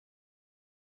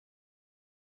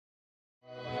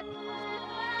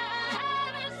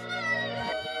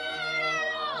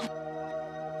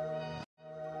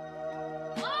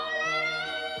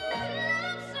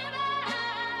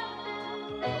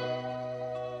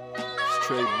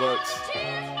Trey Bucks,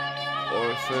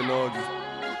 RFN AuGGie.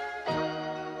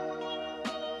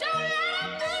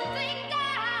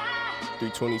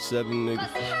 $327 nigga.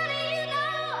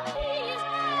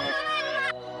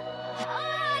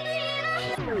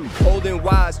 Old and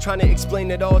wise, trying to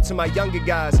explain it all to my younger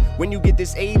guys. When you get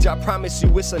this age, I promise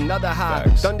you it's another high.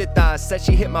 Thanks. Thunder thighs said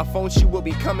she hit my phone, she will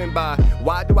be coming by.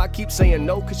 Why do I keep saying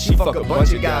no? Cause she fuck a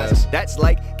bunch of guys. That's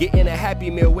like getting a Happy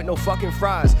Meal with no fucking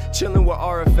fries. Chilling with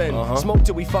RFN, smoke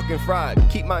till we fucking fried.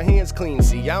 Keep my hands clean,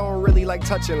 see, I don't really like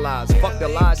touching lies. Fuck the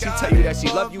lies, she tell you that she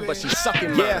love you, but she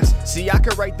sucking mine. See, I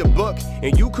could write the book,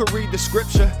 and you could read the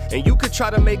scripture, and you could try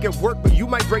to make it work, but you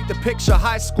might break the picture.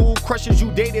 High school crushes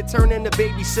you dated turn into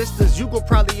baby sisters. You gon'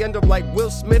 probably end up like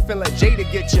Will Smith and let Jada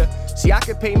get you. See, I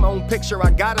could paint my own picture, I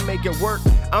gotta make it work.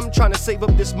 I'm trying to save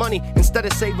up this money instead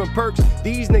of saving perks.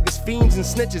 These niggas fiends and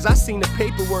snitches, I seen the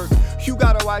paperwork. You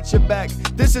gotta watch your back,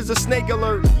 this is a snake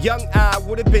alert. Young I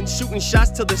would've been shooting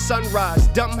shots till the sunrise.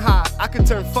 Dumb high, I could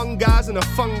turn fun guys into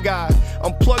fun guy.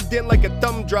 I'm plugged in like a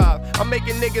thumb drive. I'm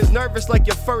making niggas nervous like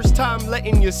your first time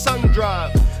letting your son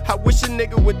drive. I wish a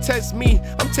nigga would test me.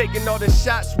 I'm taking all the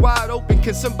shots wide open,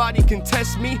 can somebody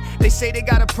contest me? They say they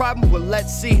got a problem, well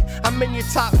let's see. I'm in your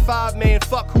top 5, man,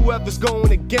 fuck whoever's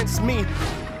going against me.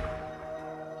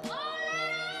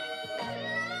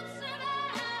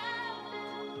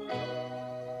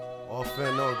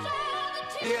 RFN AuGGie.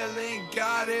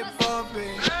 Got it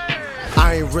bumping.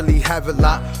 I ain't really have a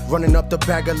lot, running up the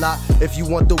bag a lot. If you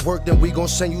want the work, then we gon'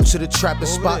 send you to the trapping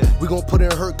spot. We gon' put in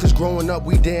hurt, cause growing up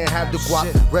we didn't have the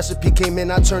guap. Recipe came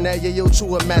in, I turned that yayo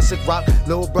to a massive rock.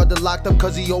 Little brother locked up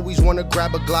cause he always wanna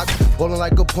grab a Glock. Ballin'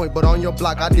 like a point, but on your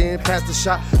block, I didn't pass the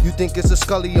shot. You think it's a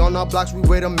Scully on our blocks, we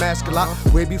wear the mask a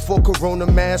lot. Way before Corona,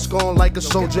 mask on like a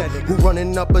soldier who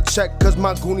running up a check cause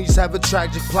my Goonies have a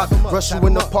tragic plot. Rush you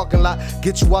in the parking lot,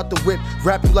 get you out the whip,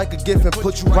 wrap you like a gift and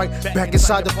put you right back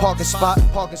inside the parking spot.